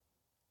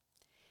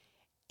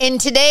In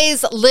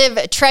today's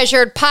Live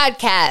Treasured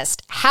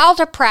podcast, how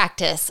to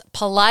practice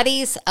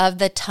Pilates of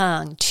the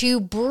tongue to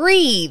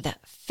breathe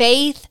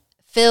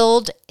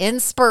faith-filled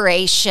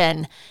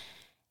inspiration,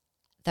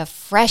 the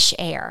fresh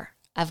air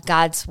of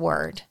God's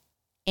word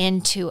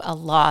into a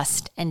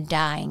lost and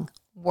dying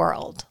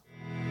world.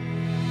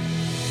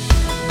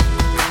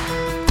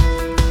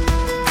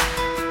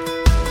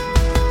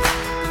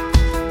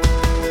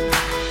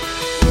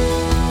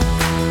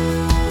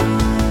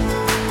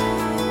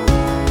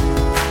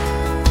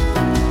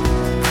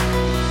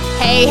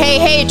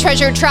 Hey,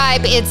 Treasured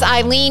Tribe. It's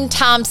Eileen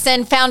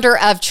Thompson, founder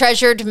of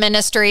Treasured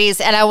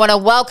Ministries, and I want to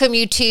welcome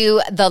you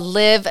to the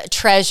Live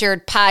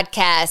Treasured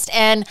podcast.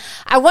 And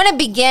I want to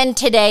begin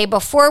today,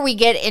 before we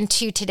get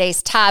into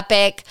today's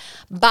topic,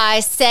 by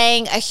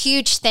saying a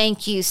huge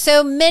thank you.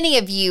 So many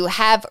of you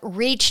have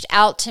reached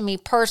out to me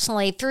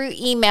personally through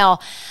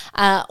email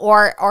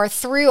or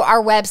through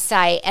our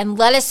website and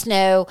let us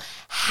know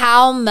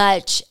how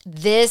much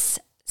this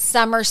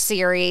summer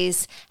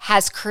series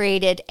has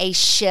created a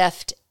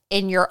shift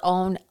in your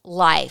own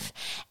life.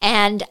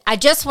 And I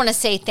just want to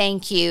say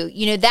thank you.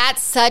 You know,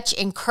 that's such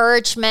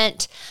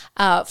encouragement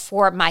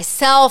for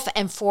myself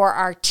and for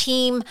our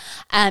team.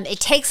 It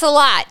takes a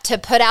lot to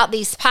put out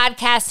these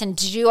podcasts and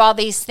to do all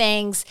these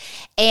things.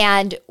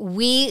 And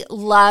we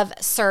love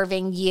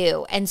serving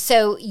you. And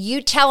so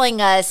you telling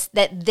us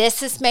that this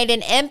has made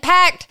an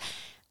impact,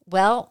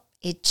 well,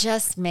 it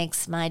just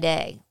makes my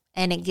day.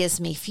 And it gives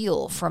me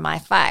fuel for my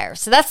fire.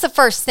 So that's the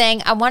first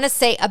thing. I want to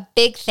say a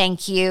big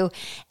thank you,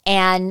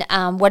 and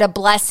what a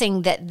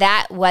blessing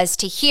that was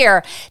to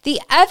hear.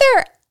 The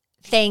other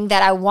thing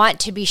that I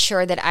want to be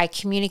sure that I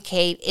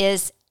communicate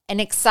is an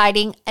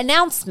exciting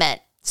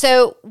announcement.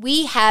 So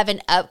we have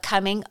an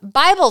upcoming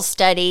Bible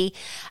study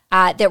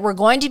that we're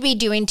going to be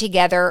doing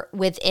together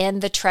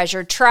within the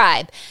Treasured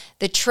Tribe.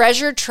 The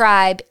Treasured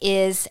Tribe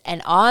is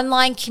an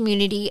online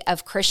community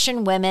of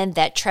Christian women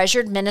that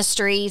Treasured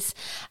Ministries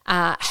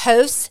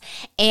hosts,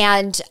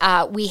 and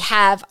we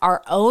have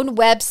our own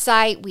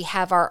website, we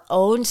have our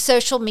own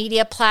social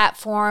media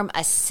platform,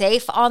 a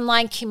safe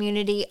online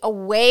community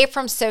away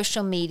from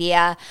social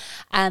media,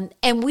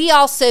 and we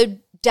also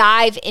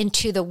dive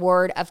into the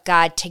Word of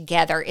God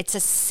together. It's a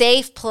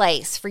safe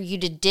place for you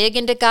to dig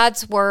into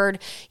God's Word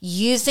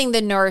using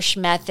the Nourish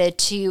method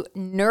to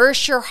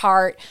nourish your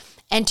heart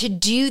and to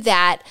do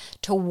that,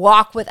 to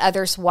walk with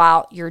others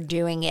while you're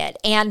doing it.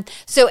 And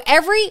so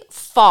every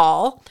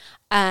fall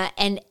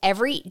and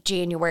every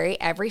January,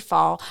 every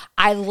fall,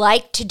 I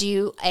like to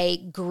do a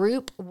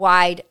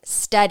group-wide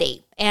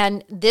study.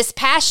 And this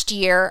past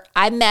year,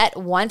 I met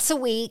once a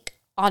week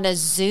on a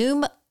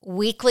Zoom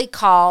weekly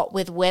call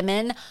with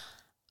women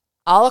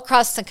all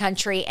across the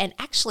country. And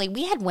actually,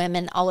 we had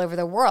women all over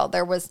the world.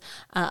 There was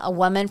a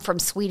woman from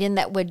Sweden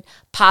that would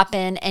pop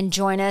in and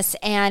join us.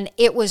 And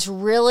it was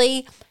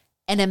really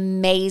an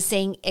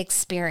amazing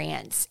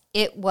experience.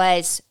 It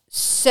was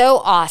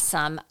so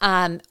awesome.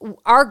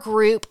 Our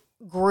group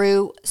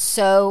grew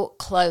so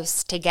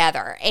close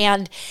together.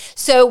 And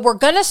so we're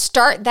going to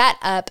start that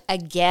up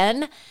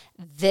again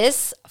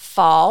this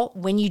fall.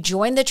 When you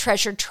join the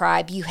Treasured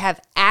Tribe, you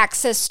have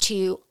access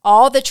to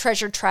all the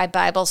Treasured Tribe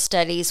Bible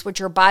studies, which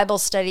are Bible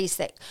studies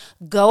that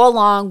go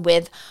along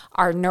with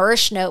our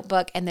Nourish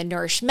Notebook and the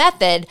Nourish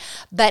Method.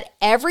 But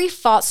every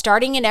fall,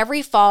 starting in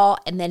every fall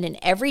and then in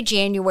every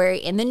January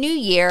in the new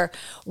year,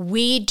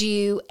 we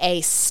do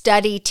a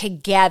study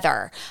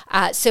together.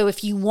 So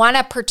if you want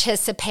to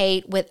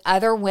participate with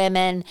other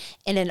women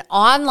in an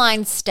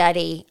online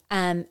study,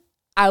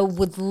 I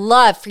would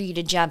love for you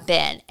to jump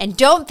in. And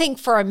don't think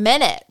for a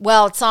minute,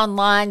 well, it's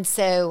online,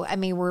 so,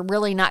 we're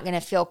really not going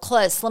to feel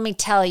close. Let me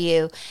tell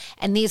you,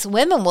 and these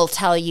women will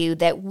tell you,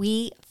 that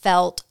we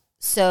felt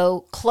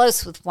so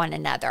close with one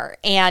another.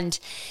 And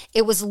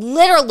it was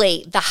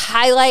literally the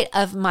highlight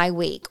of my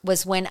week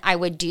was when I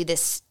would do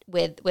this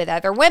with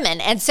other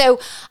women. And so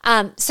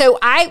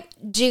I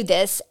do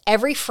this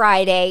every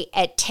Friday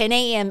at 10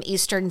 a.m.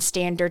 Eastern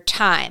Standard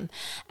Time.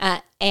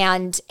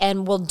 And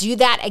we'll do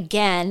that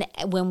again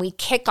when we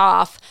kick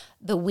off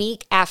the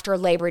week after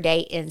Labor Day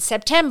in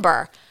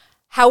September.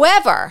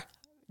 However,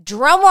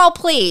 drum roll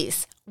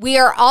please, we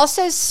are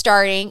also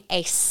starting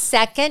a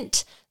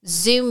second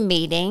Zoom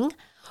meeting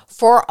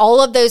for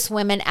all of those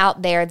women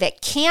out there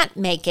that can't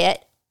make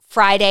it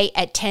Friday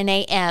at 10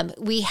 a.m.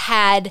 We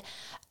had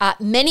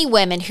many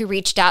women who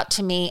reached out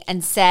to me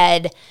and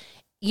said,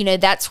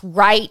 that's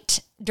right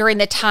during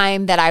the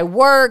time that I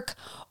work,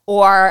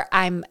 or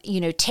I'm,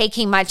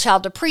 taking my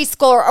child to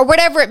preschool or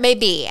whatever it may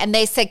be. And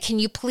they said, can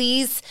you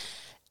please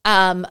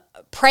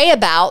pray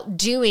about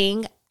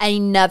doing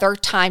another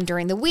time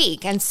during the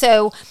week? And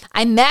so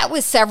I met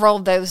with several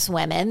of those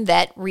women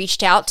that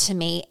reached out to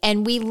me,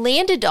 and we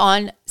landed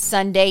on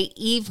Sunday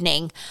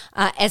evening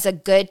as a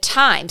good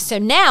time. So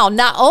now,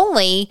 not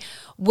only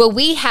will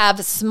we have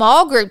a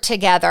small group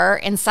together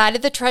inside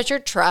of the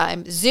Treasured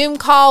Tribe, Zoom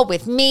call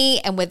with me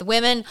and with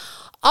women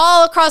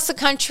all across the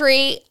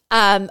country,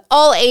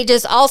 all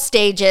ages, all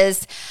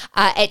stages,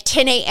 at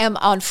 10 a.m.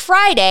 on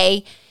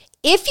Friday,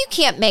 If you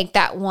can't make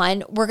that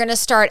one, we're going to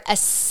start a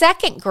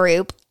second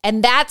group,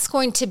 and that's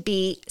going to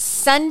be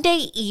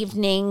Sunday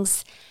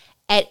evenings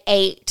at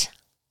 8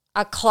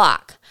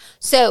 o'clock.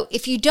 So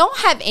if you don't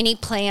have any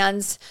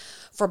plans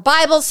for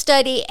Bible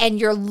study and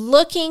you're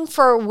looking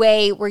for a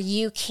way where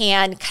you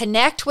can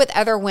connect with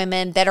other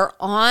women that are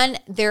on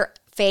their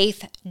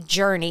faith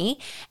journey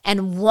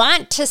and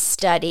want to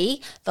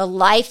study the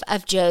life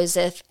of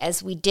Joseph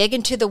as we dig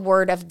into the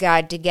Word of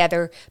God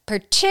together,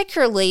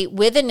 particularly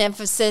with an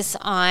emphasis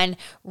on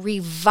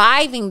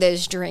reviving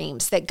those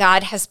dreams that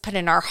God has put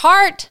in our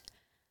heart,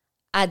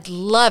 I'd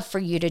love for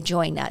you to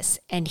join us.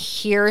 And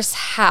here's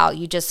how.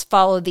 You just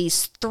follow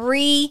these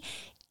 3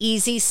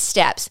 easy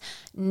steps.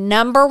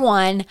 Number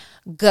 1,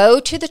 go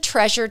to the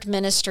Treasured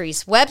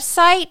Ministries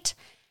website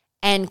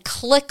and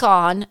click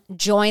on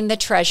Join the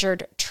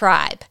Treasured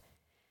Tribe.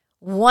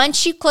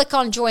 Once you click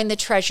on Join the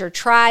Treasured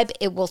Tribe,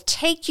 it will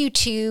take you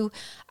to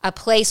a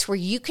place where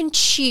you can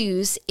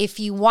choose if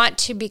you want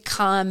to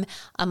become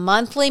a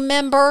monthly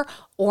member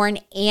or an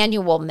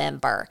annual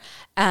member.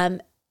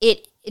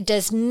 It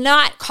does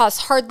not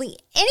cost hardly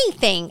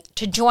anything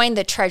to join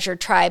the Treasured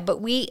Tribe,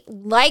 but we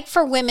like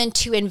for women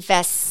to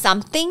invest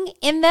something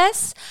in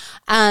this.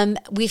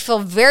 We feel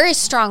very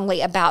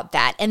strongly about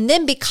that. And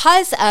then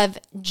because of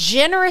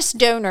generous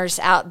donors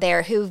out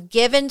there who've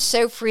given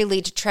so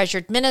freely to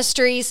Treasured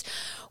Ministries,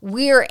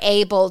 we're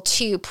able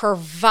to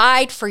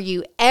provide for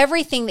you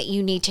everything that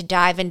you need to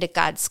dive into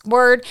God's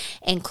Word,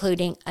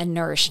 including a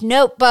Nourish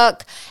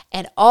notebook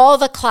and all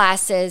the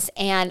classes.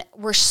 And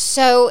we're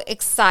so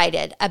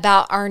excited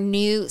about our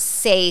new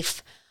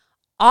safe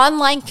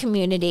online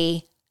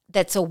community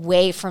that's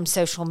away from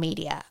social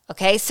media.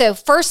 Okay, so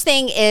first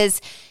thing is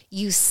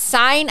you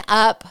sign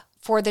up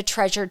for the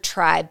Treasured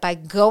Tribe by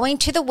going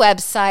to the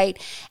website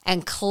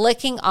and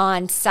clicking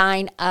on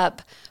Sign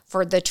Up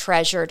for the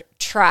Treasured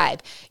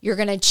Tribe. You're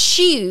going to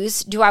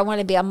choose, do I want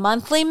to be a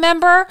monthly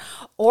member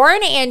or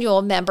an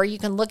annual member? You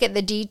can look at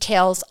the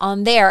details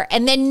on there.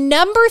 And then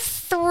number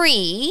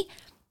 3,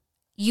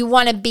 you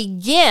want to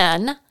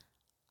begin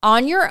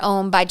on your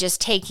own by just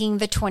taking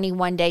the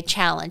 21-day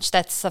challenge.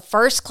 That's the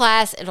first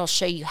class. It'll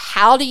show you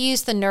how to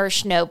use the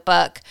Nourish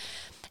notebook.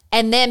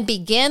 And then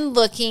begin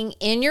looking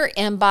in your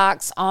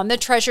inbox on the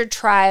Treasured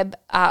Tribe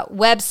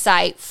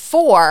website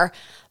for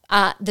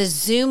the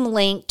Zoom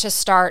link to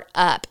start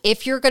up.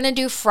 If you're going to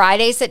do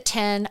Fridays at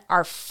 10,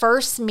 our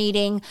first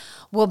meeting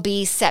will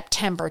be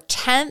September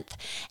 10th.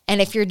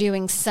 And if you're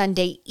doing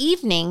Sunday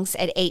evenings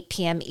at 8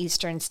 p.m.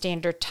 Eastern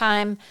Standard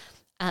Time,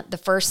 the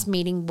first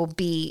meeting will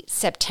be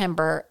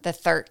September the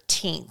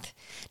 13th.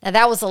 Now,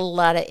 that was a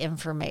lot of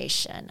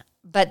information.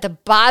 But the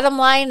bottom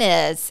line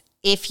is,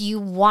 if you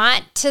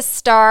want to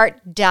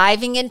start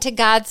diving into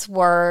God's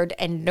Word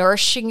and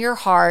nourishing your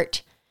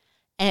heart,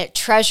 and at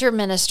Treasure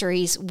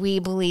Ministries, we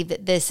believe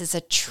that this is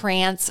a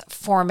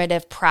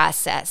transformative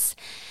process.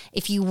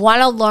 If you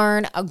want to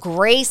learn a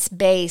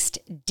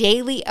grace-based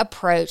daily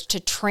approach to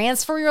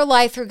transform your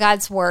life through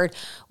God's Word,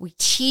 we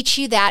teach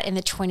you that in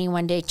the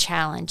 21-day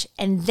challenge.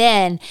 And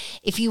then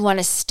if you want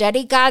to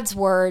study God's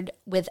Word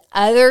with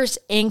others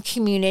in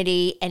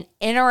community and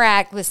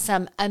interact with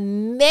some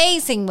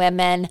amazing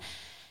women,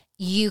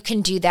 you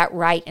can do that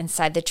right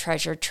inside the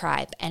Treasured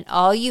Tribe. And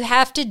all you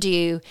have to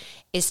do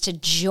is to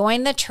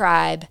join the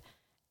tribe,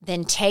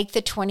 then take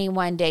the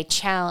 21-day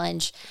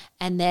challenge,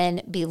 and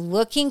then be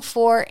looking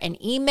for an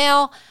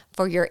email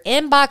for your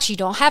inbox. You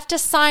don't have to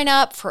sign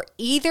up for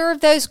either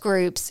of those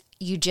groups.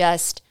 You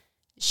just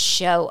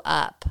show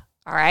up,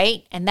 all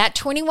right? And that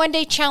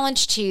 21-day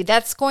challenge too,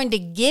 that's going to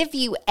give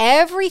you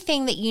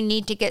everything that you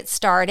need to get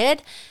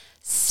started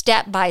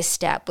step by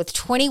step with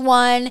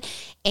 21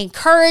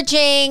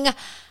 encouraging,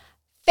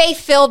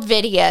 faith-filled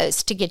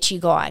videos to get you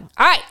going.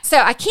 All right, so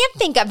I can't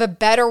think of a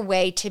better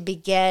way to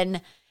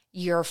begin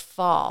your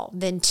fall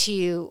than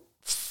to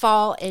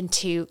fall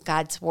into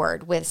God's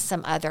Word with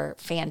some other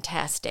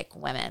fantastic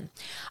women.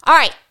 All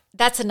right,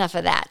 that's enough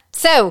of that.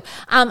 So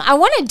I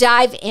want to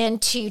dive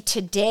into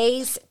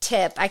today's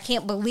tip. I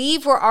can't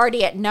believe we're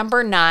already at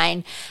number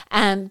 9,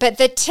 but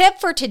the tip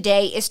for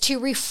today is to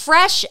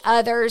refresh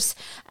others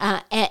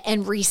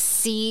and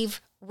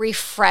receive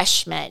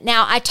refreshment.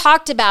 Now, I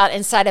talked about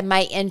inside of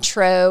my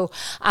intro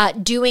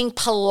doing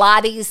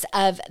Pilates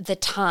of the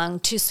tongue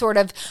to sort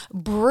of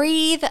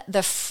breathe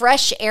the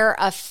fresh air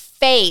of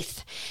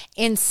faith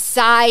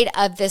inside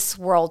of this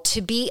world,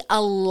 to be a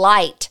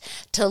light,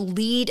 to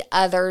lead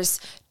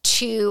others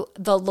to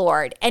the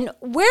Lord. And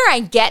where I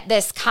get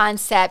this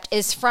concept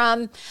is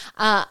from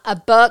a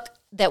book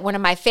that one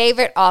of my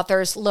favorite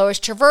authors,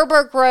 Lois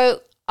Treverberg,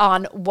 wrote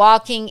on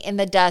Walking in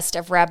the Dust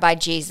of Rabbi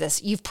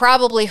Jesus. You've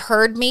probably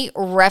heard me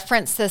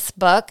reference this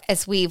book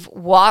as we've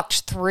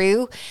walked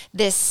through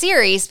this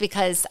series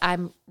because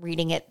I'm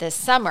reading it this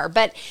summer.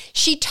 But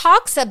she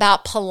talks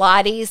about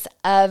Pilates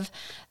of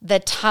the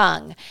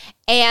tongue.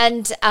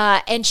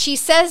 And she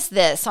says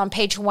this on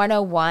page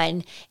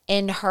 101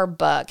 in her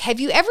book. Have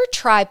you ever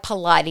tried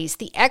Pilates,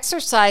 the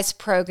exercise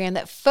program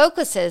that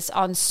focuses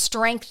on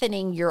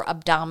strengthening your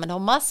abdominal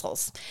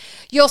muscles?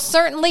 You'll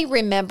certainly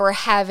remember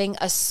having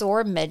a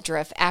sore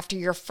midriff after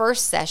your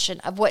first session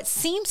of what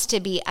seems to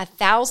be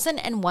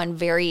 1,001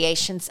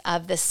 variations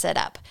of the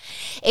sit-up.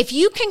 If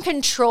you can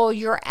control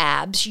your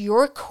abs,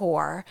 your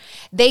core,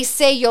 they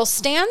say you'll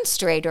stand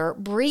straighter,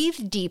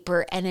 breathe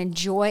deeper, and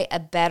enjoy a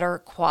better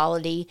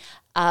quality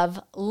of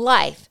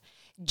life.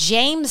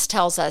 James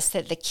tells us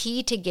that the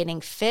key to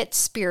getting fit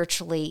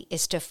spiritually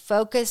is to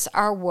focus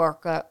our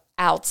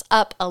workouts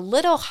up a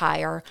little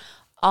higher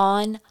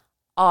on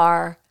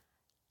our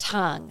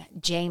tongue.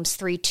 James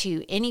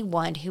 3:2,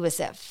 anyone who is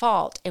at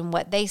fault in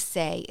what they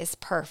say is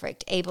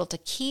perfect, able to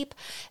keep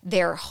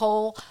their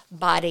whole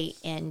body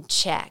in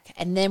check.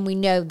 And then we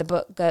know the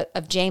book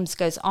of James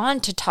goes on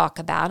to talk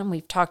about, and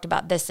we've talked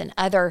about this in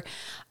other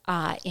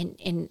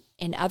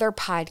in other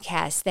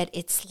podcasts, that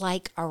it's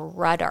like a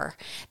rudder,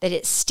 that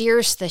it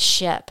steers the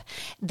ship,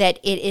 that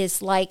it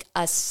is like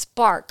a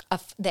spark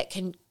that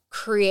can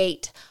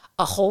create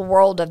a whole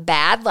world of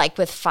bad, like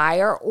with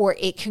fire, or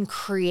it can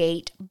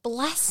create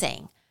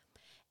blessing.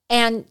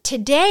 And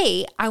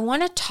today, I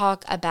want to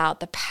talk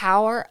about the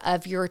power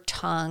of your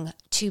tongue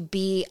to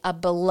be a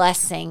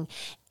blessing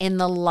in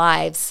the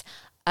lives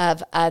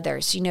of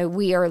others. You know,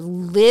 we are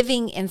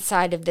living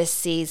inside of this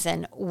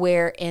season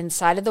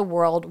inside of the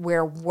world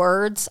where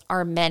words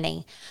are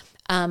many.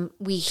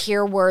 We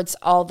hear words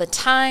all the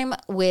time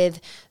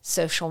with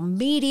social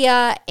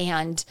media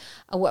and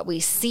what we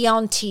see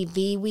on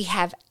TV. We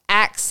have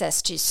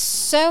access to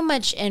so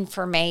much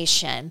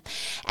information.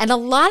 And a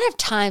lot of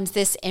times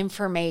this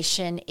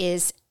information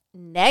is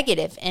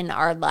negative in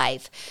our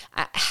life.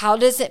 How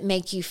does it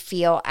make you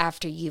feel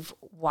after you've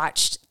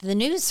watched the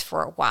news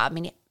for a while? I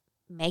mean, it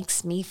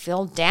makes me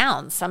feel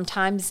down,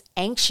 sometimes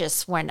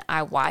anxious when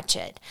I watch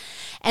it.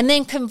 And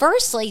then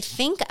conversely,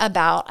 think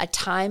about a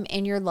time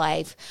in your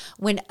life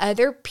when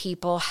other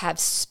people have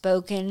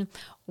spoken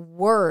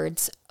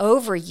words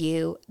over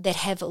you that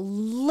have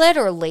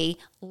literally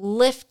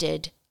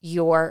lifted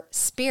your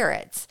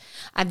spirits.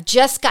 I've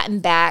just gotten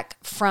back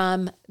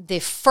from the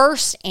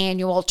first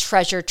annual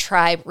Treasure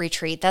Tribe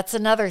retreat. That's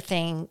another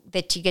thing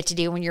that you get to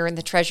do when you're in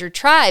the Treasure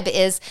Tribe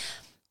is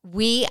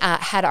we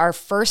had our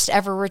first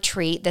ever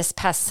retreat this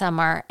past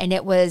summer, and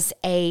it was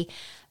a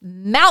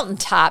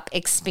mountaintop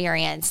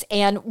experience,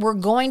 and we're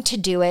going to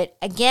do it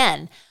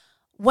again.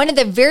 One of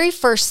the very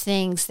first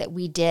things that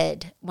we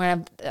did, one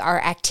of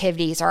our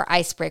activities, our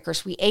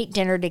icebreakers, we ate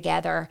dinner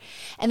together,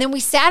 and then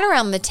we sat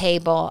around the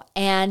table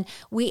and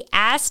we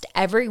asked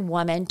every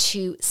woman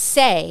to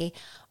say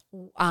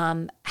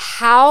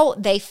how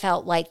they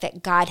felt like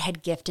that God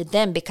had gifted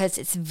them, because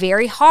it's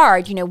very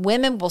hard. You know,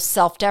 women will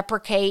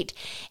self-deprecate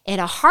in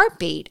a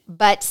heartbeat,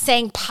 but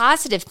saying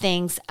positive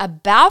things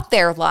about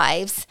their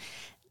lives,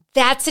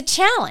 that's a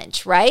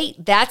challenge, right?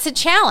 That's a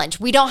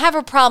challenge. We don't have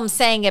a problem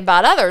saying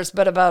about others,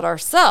 but about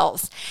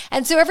ourselves.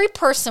 And so every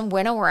person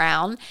went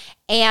around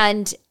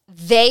and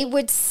they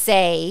would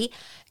say,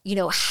 you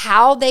know,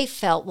 how they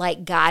felt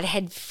like God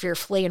had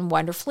fearfully and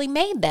wonderfully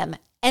made them.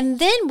 And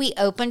then we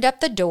opened up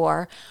the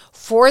door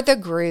for the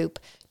group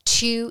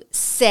to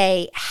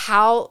say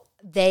how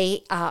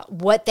they,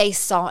 what they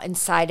saw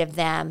inside of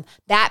them,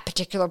 that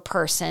particular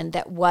person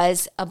that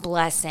was a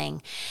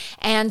blessing.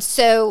 And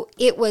so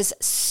it was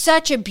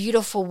such a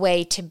beautiful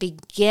way to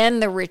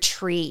begin the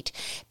retreat,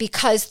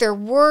 because there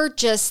were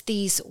just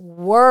these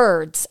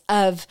words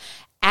of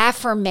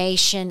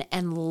affirmation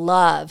and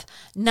love,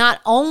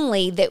 not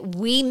only that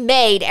we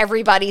made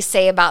everybody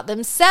say about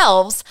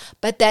themselves,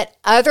 but that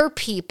other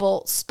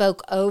people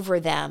spoke over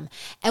them.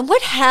 And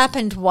what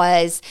happened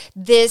was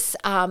this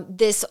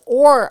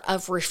aura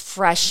of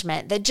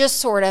refreshment that just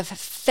sort of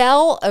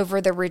fell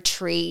over the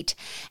retreat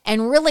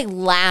and really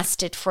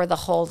lasted for the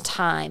whole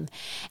time.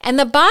 And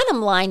the bottom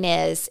line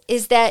is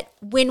that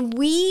when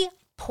we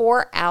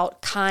pour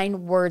out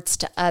kind words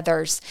to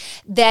others,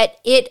 that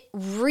it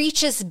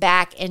reaches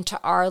back into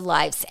our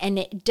lives and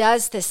it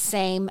does the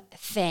same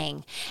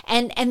thing.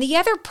 And the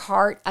other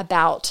part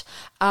about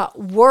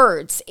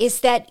words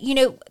is that, you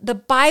know, the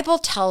Bible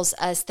tells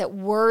us that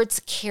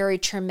words carry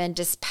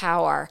tremendous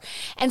power.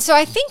 And so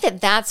I think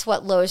that that's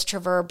what Lois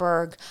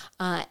Treverberg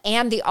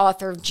and the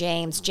author of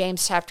James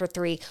chapter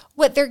 3,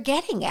 what they're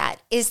getting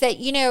at is that,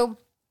 you know,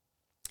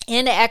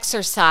 in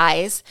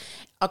exercise,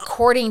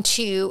 according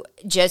to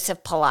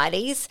Joseph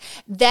Pilates,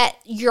 that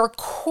your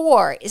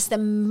core is the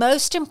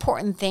most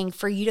important thing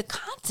for you to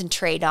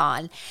concentrate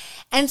on.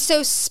 And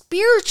so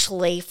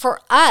spiritually,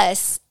 for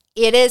us,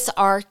 it is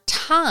our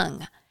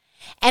tongue.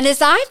 And as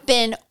I've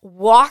been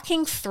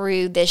walking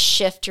through this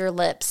Shift Your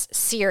Lips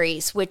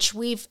series, which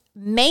we've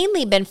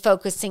mainly been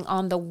focusing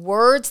on the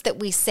words that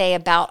we say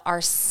about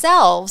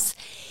ourselves,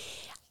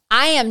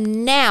 I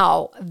am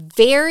now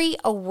very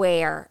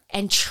aware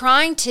and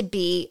trying to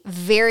be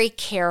very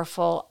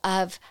careful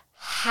of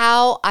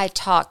how I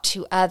talk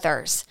to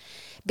others,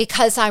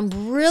 because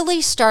I'm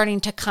really starting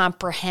to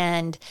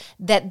comprehend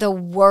that the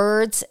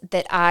words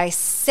that I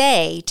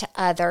say to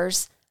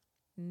others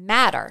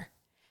matter.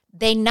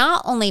 They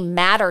not only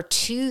matter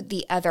to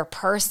the other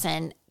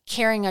person,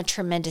 carrying a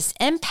tremendous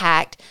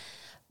impact,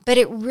 but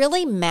it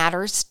really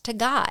matters to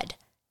God.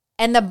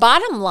 And the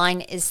bottom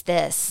line is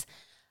this: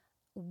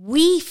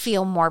 we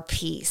feel more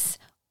peace,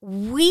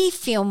 we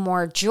feel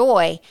more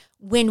joy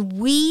when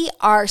we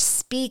are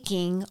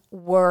speaking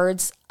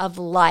words of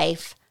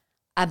life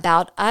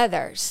about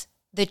others.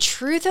 The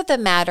truth of the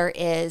matter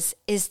is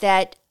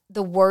that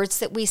the words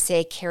that we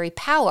say carry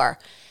power.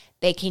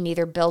 They can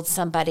either build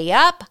somebody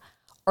up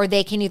or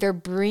they can either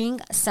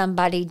bring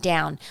somebody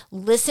down.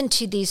 Listen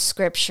to these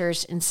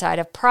scriptures inside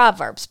of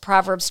Proverbs.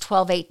 Proverbs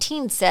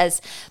 12:18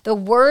 says, "The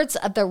words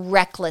of the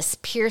reckless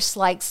pierce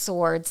like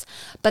swords,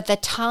 but the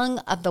tongue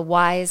of the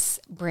wise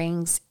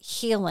brings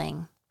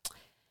healing."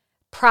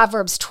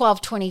 Proverbs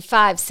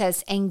 12:25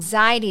 says,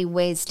 "Anxiety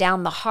weighs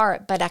down the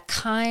heart, but a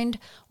kind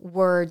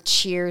word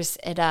cheers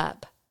it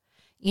up."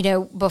 You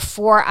know,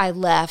 before I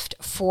left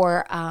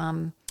for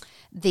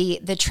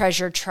the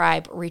Treasure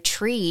Tribe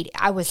retreat,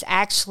 I was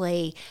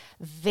actually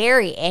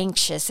very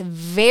anxious,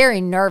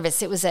 very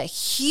nervous. It was a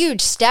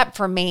huge step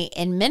for me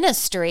in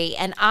ministry,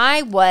 and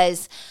I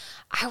was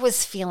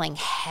feeling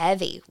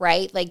heavy,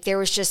 right? Like there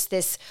was just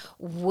this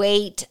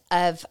weight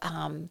of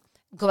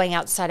going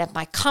outside of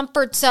my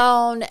comfort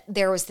zone.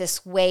 There was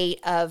this weight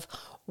of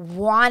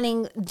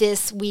wanting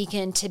this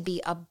weekend to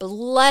be a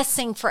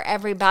blessing for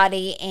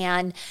everybody,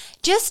 and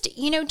just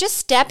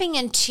stepping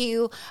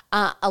into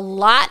a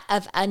lot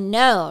of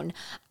unknown.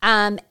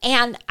 And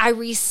I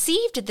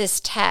received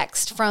this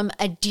text from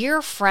a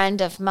dear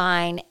friend of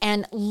mine,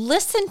 and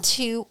listen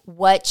to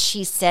what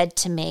she said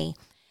to me.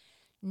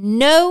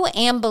 "Know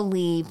and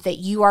believe that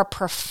you are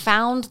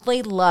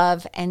profoundly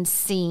loved and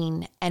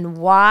seen, and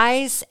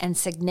wise and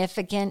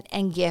significant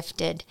and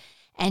gifted,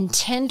 and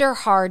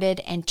tender-hearted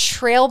and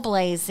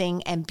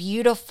trailblazing and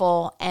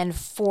beautiful and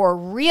for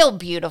real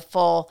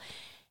beautiful,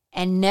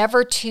 and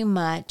never too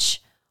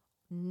much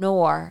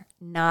nor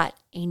not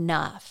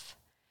enough."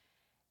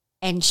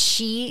 And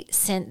she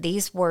sent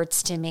these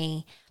words to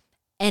me,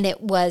 and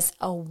it was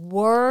a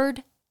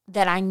word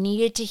that I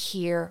needed to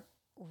hear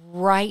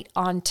right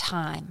on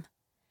time.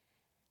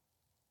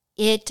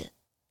 It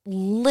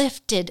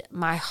lifted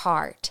my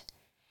heart,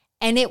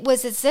 and it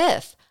was as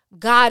if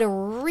God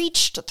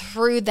reached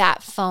through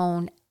that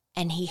phone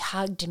and he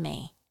hugged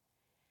me.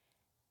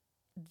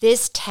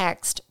 This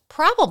text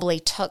probably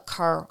took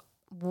her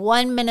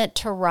 1 minute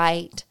to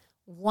write,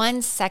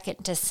 1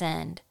 second to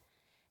send,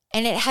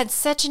 and it had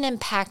such an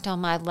impact on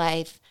my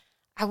life.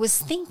 I was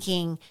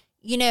thinking,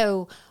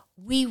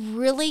 we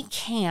really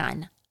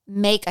can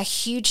make a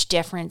huge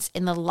difference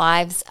in the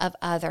lives of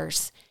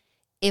others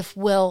if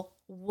we'll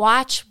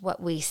watch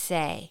what we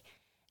say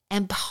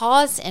and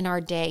pause in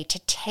our day to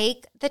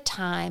take the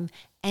time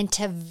and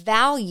to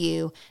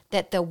value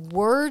that the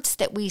words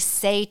that we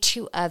say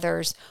to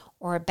others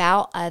or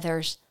about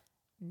others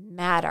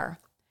matter.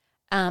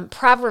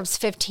 Proverbs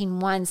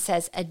 15:1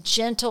 says, "A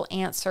gentle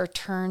answer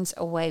turns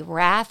away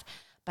wrath,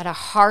 but a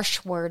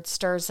harsh word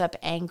stirs up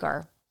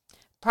anger."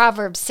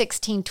 Proverbs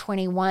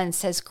 16:21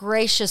 says,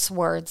 "Gracious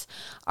words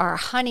are a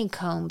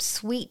honeycomb,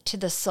 sweet to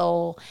the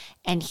soul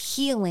and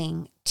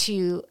healing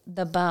to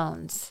the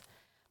bones."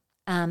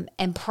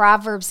 And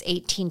Proverbs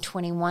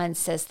 18:21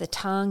 says, "The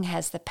tongue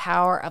has the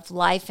power of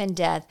life and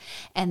death,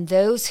 and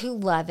those who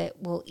love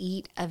it will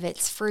eat of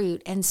its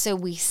fruit." And so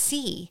we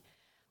see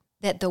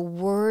that the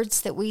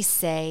words that we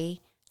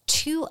say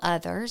to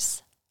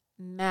others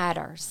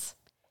matters.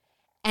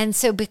 And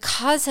so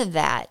because of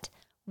that,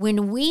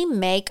 when we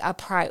make a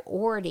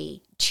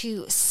priority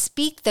to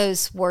speak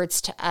those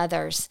words to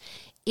others,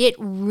 it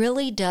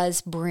really does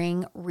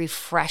bring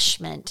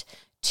refreshment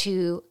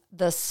to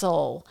the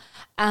soul.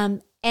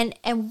 And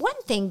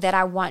one thing that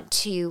I want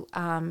to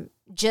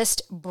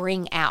just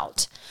bring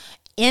out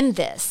in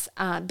this,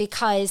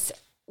 because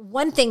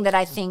one thing that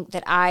I think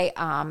that I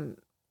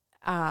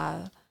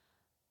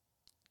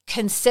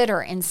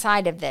consider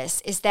inside of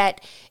this is that,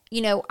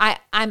 I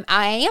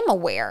am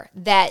aware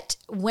that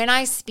when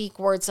I speak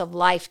words of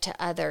life to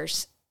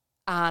others,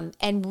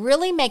 and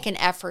really make an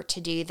effort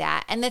to do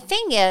that. And the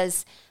thing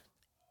is,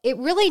 it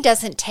really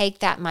doesn't take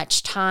that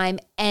much time.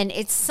 And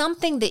it's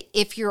something that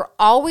if you're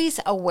always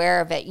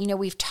aware of it,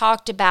 we've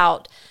talked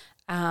about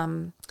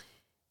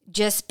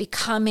just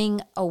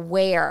becoming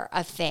aware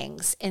of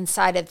things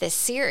inside of this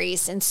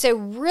series. And so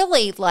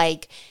really,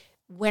 like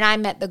when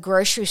I'm at the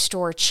grocery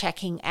store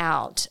checking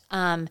out,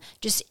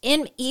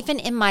 even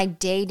in my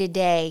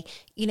day-to-day,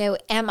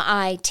 am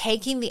I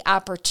taking the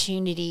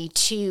opportunity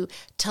to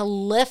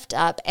lift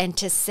up and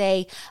to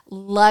say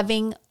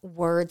loving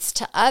words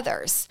to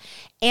others?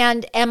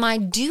 And am I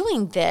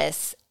doing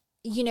this,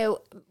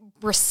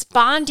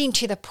 responding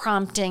to the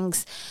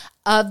promptings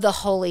of the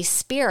Holy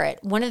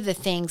Spirit? One of the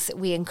things that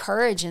we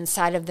encourage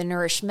inside of the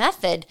Nourish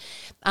Method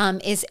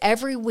is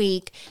every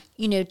week,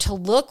 to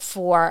look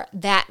for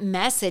that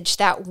message,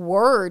 that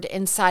word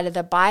inside of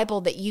the Bible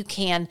that you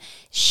can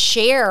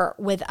share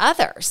with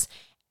others.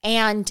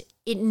 And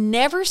it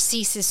never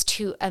ceases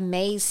to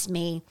amaze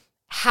me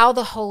how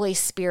the Holy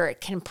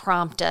Spirit can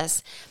prompt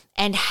us,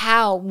 and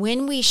how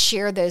when we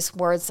share those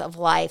words of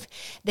life,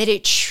 that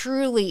it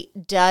truly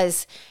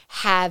does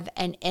have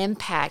an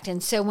impact.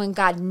 And so when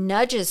God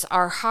nudges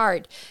our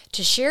heart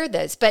to share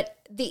those, but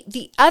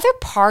the other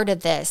part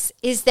of this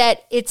is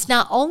that it's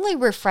not only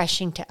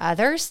refreshing to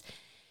others,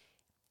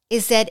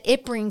 is that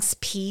it brings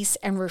peace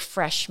and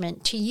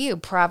refreshment to you.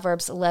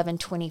 Proverbs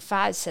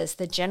 11:25 says,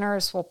 "The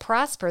generous will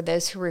prosper.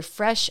 Those who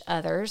refresh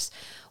others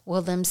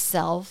will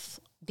themselves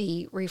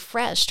be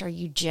refreshed." Are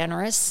you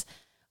generous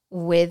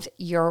with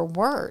your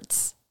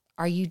words?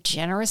 Are you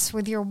generous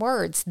with your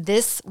words?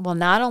 This will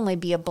not only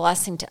be a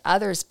blessing to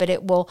others, but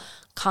it will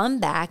come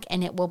back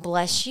and it will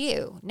bless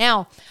you.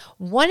 Now,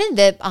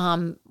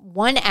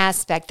 one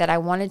aspect that I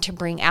wanted to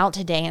bring out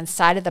today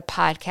inside of the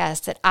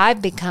podcast that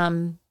I've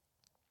become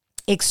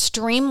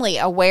extremely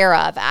aware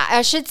of,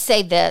 I should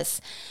say this,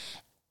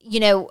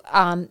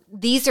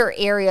 these are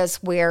areas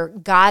where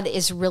God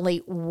is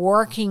really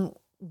working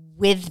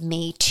with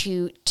me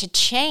to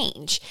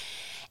change.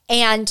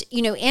 And,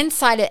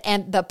 inside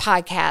of the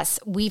podcast,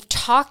 we've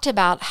talked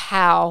about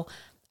how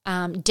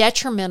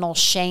detrimental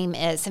shame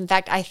is. In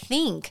fact, I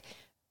think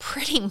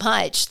pretty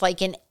much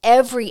like in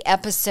every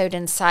episode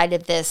inside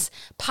of this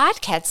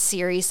podcast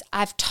series,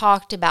 I've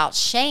talked about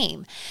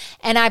shame.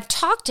 And I've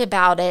talked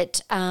about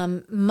it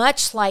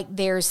much like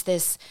there's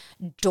this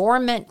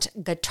dormant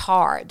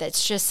guitar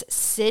that's just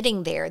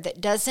sitting there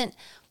that doesn't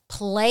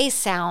play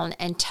sound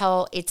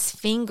until its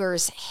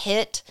fingers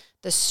hit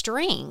the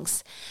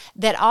strings,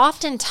 that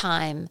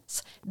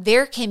oftentimes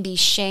there can be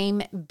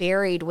shame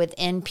buried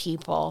within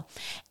people.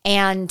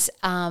 And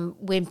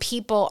when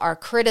people are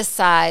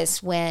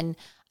criticized, when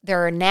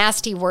there are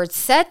nasty words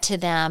said to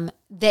them,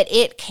 that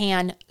it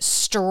can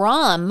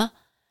strum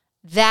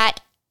that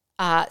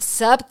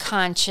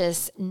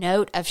subconscious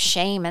note of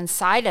shame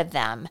inside of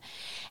them.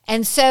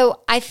 And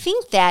so I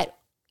think that,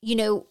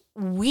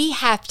 we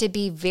have to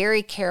be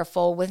very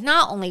careful with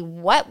not only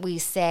what we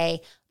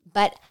say,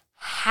 but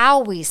how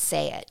we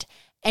say it.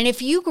 And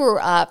if you grew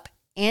up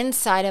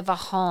inside of a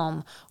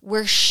home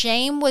where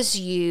shame was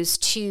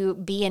used to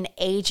be an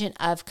agent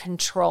of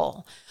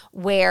control,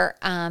 where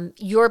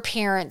your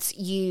parents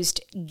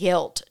used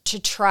guilt to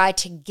try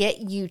to get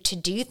you to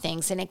do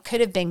things, and it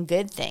could have been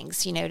good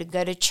things, to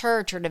go to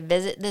church or to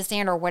visit this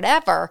aunt or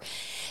whatever,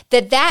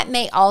 that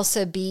may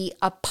also be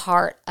a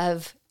part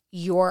of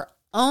your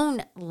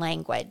own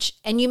language.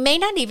 And you may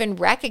not even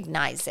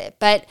recognize it,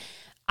 but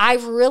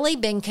I've really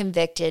been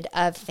convicted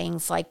of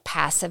things like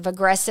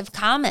passive-aggressive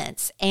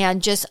comments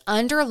and just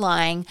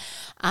underlying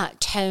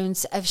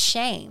tones of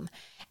shame.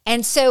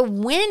 And so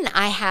when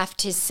I have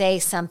to say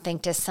something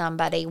to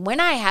somebody, when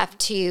I have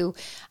to,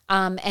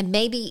 and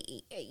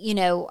maybe,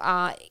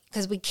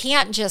 because we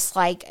can't just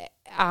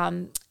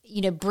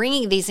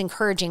bringing these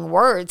encouraging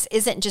words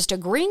isn't just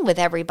agreeing with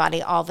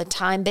everybody all the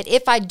time. But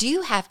if I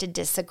do have to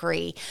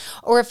disagree,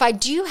 or if I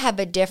do have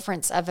a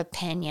difference of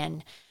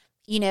opinion,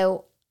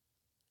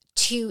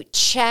 to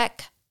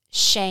check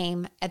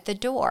shame at the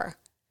door,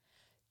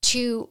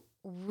 to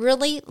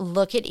really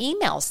look at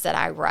emails that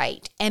I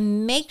write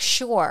and make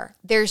sure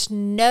there's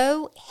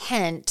no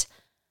hint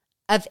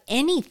of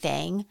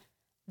anything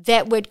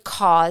that would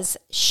cause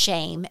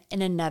shame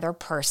in another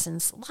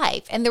person's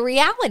life. And the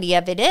reality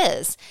of it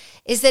is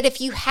that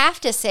if you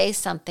have to say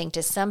something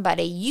to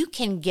somebody, you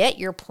can get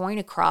your point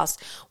across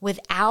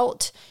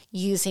without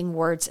using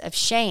words of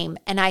shame.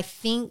 And I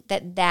think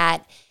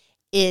that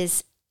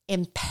is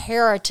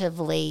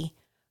imperatively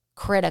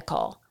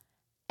critical.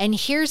 And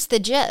here's the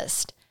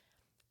gist.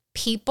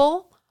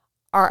 People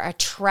are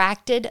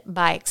attracted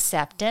by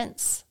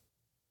acceptance,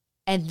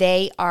 and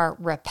they are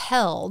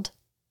repelled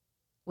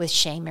with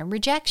shame and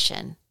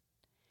rejection.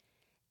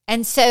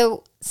 And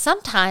so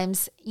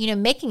sometimes,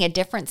 making a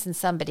difference in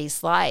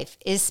somebody's life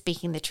is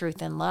speaking the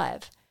truth in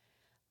love.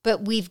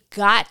 But we've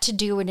got to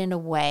do it in a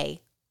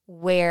way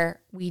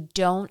where we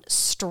don't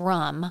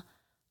strum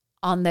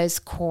on those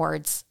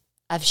chords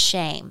of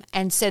shame.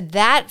 And so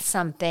that's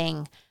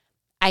something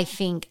I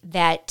think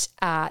that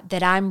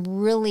I'm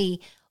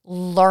really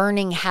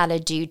learning how to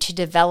do to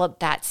develop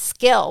that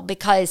skill,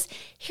 because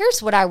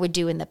here's what I would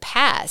do in the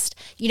past.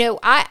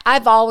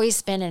 I've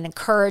always been an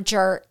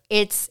encourager.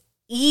 It's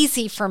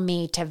easy for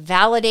me to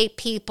validate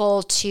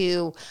people,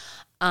 to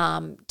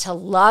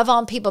love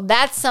on people.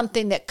 That's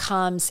something that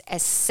comes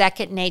as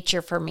second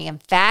nature for me. In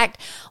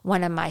fact,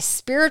 one of my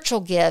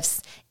spiritual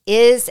gifts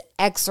is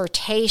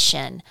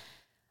exhortation.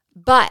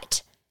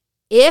 But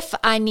if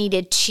I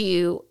needed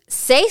to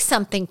say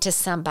something to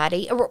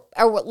somebody, or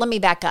let me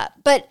back up.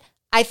 But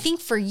I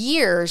think for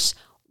years,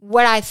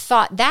 what I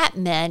thought that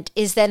meant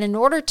is that in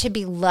order to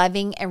be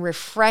loving and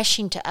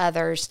refreshing to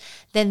others,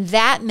 then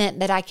that meant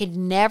that I could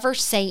never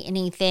say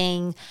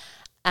anything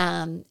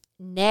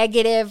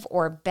negative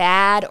or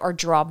bad or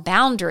draw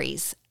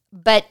boundaries.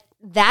 But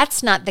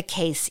that's not the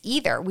case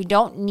either. We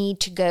don't need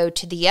to go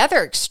to the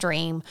other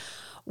extreme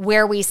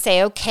where we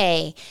say,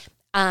 okay,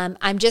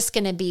 I'm just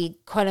going to be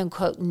quote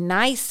unquote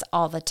nice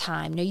all the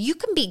time. No, you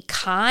can be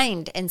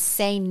kind and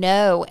say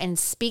no and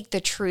speak the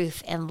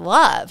truth in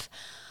love.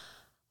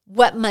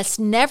 What must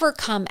never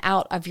come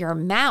out of your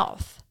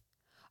mouth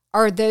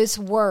are those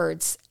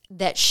words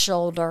that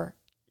shoulder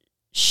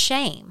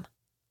shame.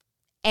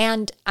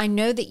 And I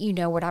know that you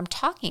know what I'm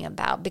talking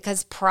about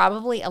because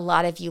probably a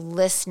lot of you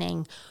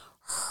listening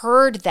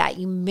heard that.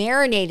 You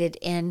marinated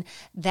in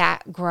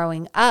that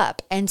growing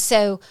up. And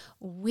so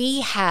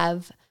we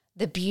have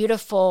the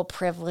beautiful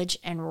privilege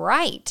and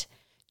right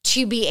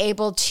to be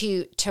able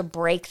to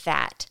break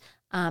that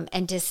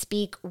and to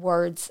speak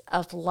words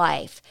of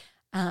life.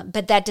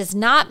 But that does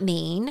not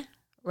mean,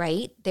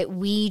 right, that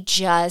we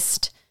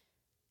just,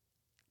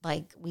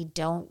 we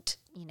don't,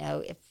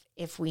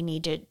 if we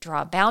need to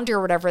draw a boundary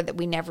or whatever, that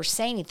we never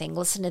say anything.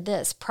 Listen to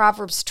this.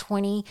 Proverbs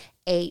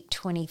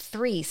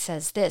 28:23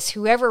 says this: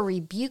 whoever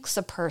rebukes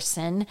a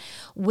person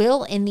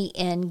will in the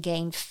end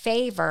gain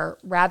favor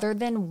rather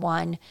than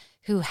one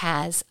who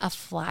has a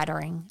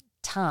flattering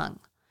tongue.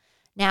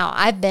 Now,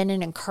 I've been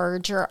an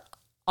encourager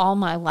all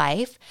my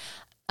life,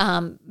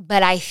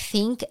 but I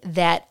think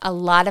that a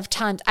lot of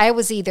times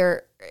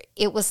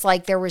it was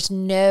like there was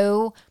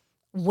no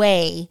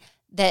way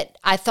that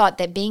I thought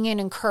that being an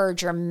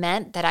encourager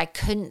meant that I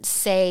couldn't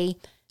say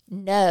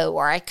no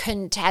or I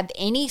couldn't have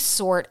any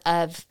sort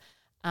of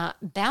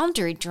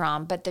boundary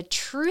drawn. But the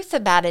truth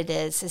about it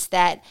is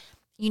that,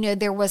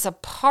 there was a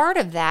part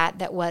of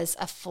that was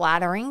a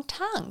flattering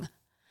tongue,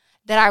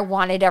 that I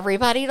wanted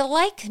everybody to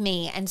like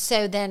me. And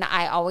so then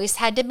I always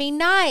had to be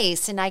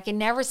nice and I could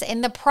never say.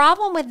 And the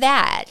problem with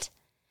that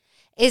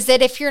is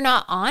that if you're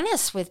not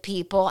honest with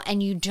people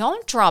and you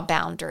don't draw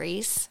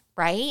boundaries,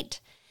 right,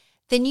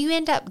 then you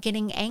end up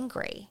getting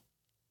angry.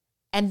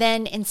 And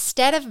then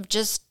instead of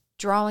just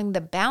drawing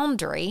the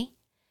boundary,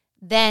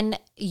 then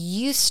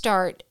you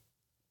start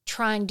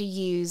trying to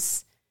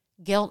use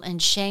guilt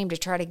and shame to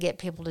try to get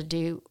people to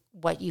do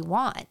what you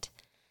want.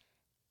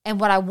 And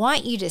what I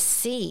want you to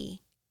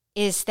see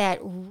is that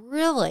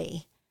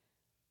really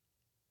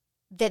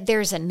that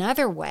there's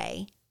another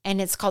way,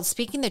 and it's called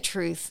speaking the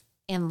truth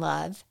in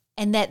love,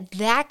 and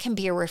that can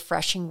be a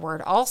refreshing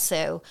word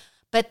also,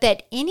 but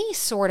that any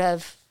sort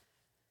of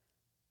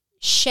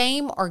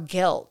shame or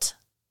guilt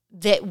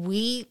that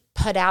we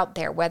put out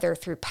there, whether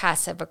through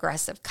passive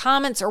aggressive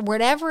comments or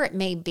whatever it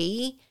may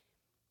be,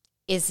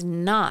 is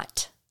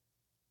never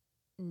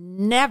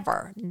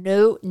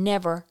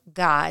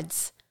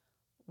God's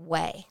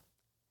way.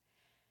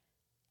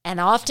 And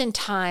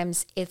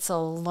oftentimes it's a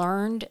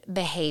learned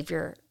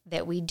behavior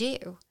that we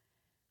do.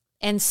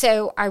 And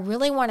so I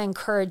really want to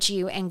encourage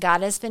you, and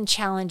God has been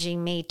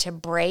challenging me to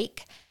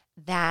break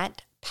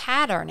that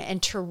pattern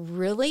and to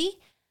really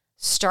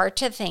start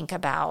to think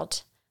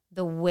about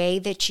the way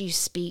that you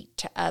speak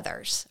to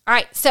others. All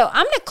right, so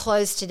I'm going to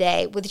close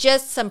today with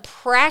just some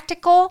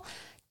practical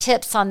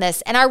tips on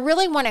this. And I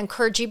really want to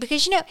encourage you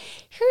because,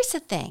 here's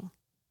the thing.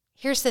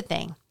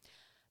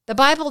 The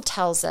Bible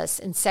tells us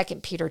in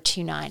 2 Peter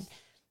 2:9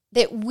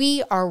 that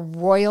we are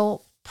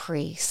royal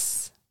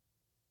priests,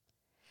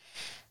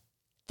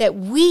 that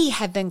we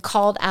have been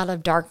called out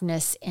of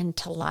darkness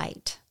into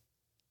light.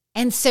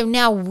 And so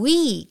now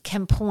we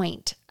can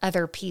point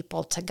other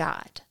people to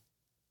God.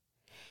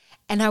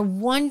 And I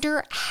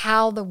wonder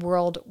how the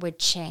world would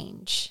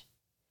change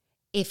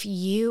if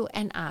you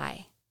and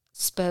I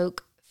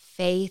spoke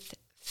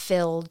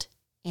faith-filled,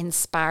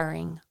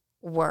 inspiring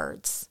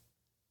words.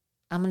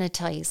 I'm going to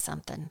tell you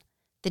something.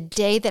 The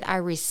day that I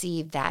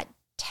received that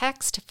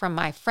text from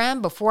my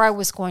friend before I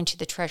was going to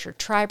the Treasure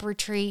Tribe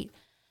retreat,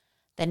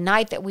 the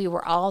night that we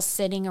were all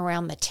sitting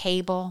around the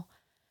table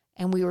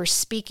and we were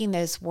speaking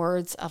those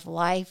words of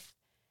life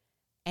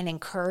and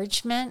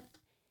encouragement,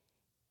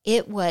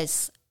 it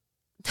was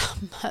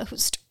the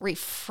most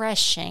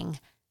refreshing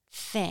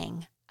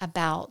thing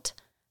about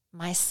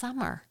my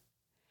summer.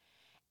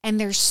 And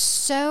there's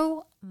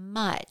so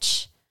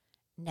much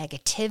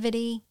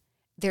negativity.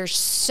 There's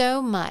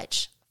so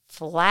much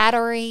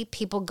flattery,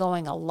 people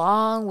going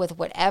along with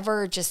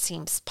whatever just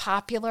seems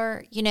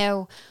popular,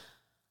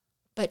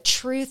 but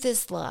truth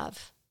is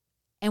love.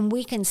 And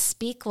we can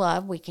speak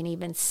love. We can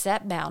even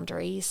set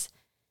boundaries,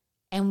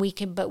 and we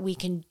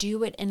can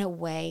do it in a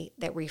way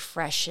that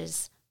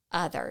refreshes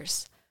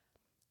others.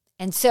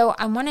 And so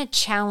I want to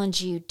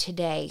challenge you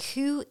today.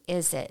 Who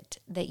is it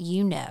that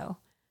you know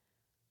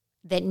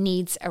that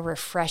needs a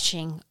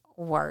refreshing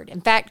word?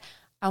 In fact,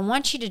 I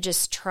want you to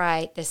just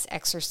try this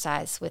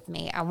exercise with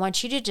me. I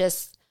want you to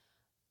just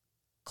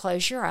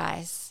close your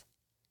eyes,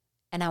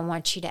 and I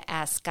want you to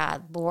ask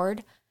God,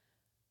 Lord,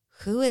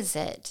 who is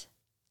it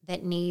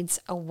that needs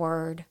a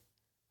word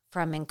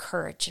from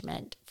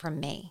encouragement from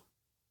me?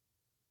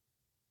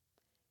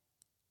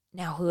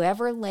 Now,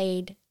 whoever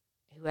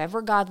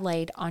God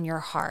laid on your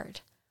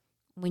heart,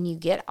 when you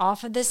get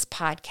off of this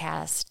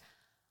podcast,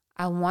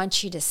 I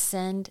want you to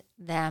send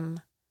them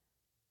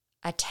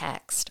a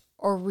text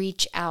or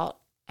reach out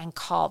and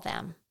call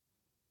them.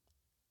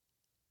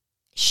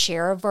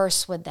 Share a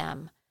verse with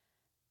them.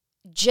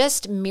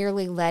 just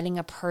merely letting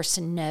a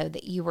person know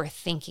that you were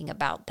thinking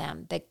about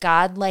them, that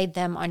God laid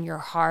them on your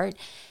heart,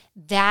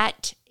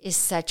 that is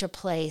such a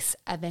place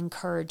of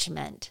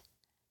encouragement.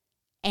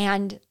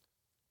 And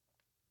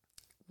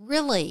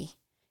really,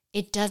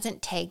 it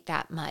doesn't take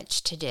that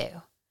much to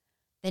do.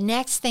 The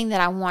next thing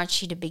that I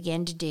want you to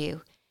begin to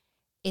do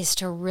is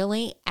to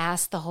really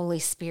ask the Holy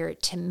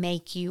Spirit to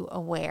make you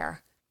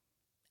aware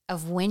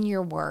of when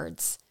your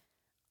words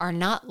are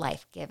not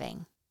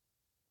life-giving,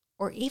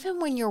 or even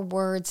when your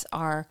words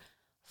are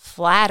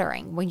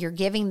flattering, when you're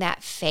giving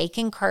that fake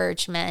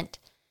encouragement,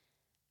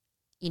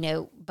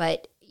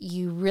 but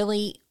you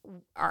really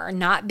are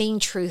not being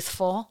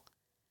truthful.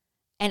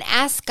 And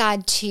ask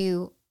God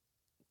to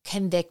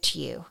convict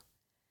you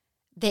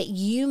that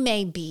you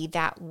may be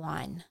that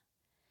one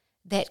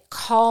that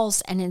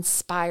calls and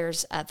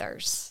inspires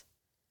others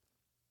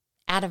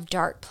out of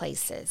dark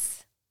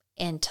places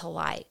into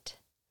light.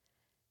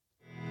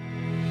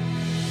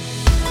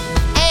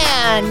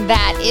 And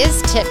that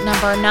is tip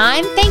number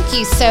 9. Thank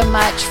you so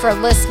much for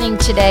listening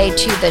today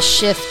to the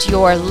Shift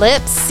Your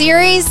Lips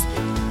series.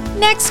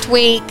 Next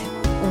week,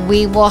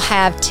 we will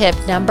have tip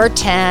number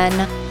 10.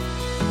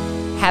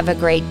 Have a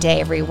great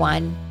day,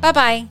 everyone.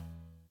 Bye-bye.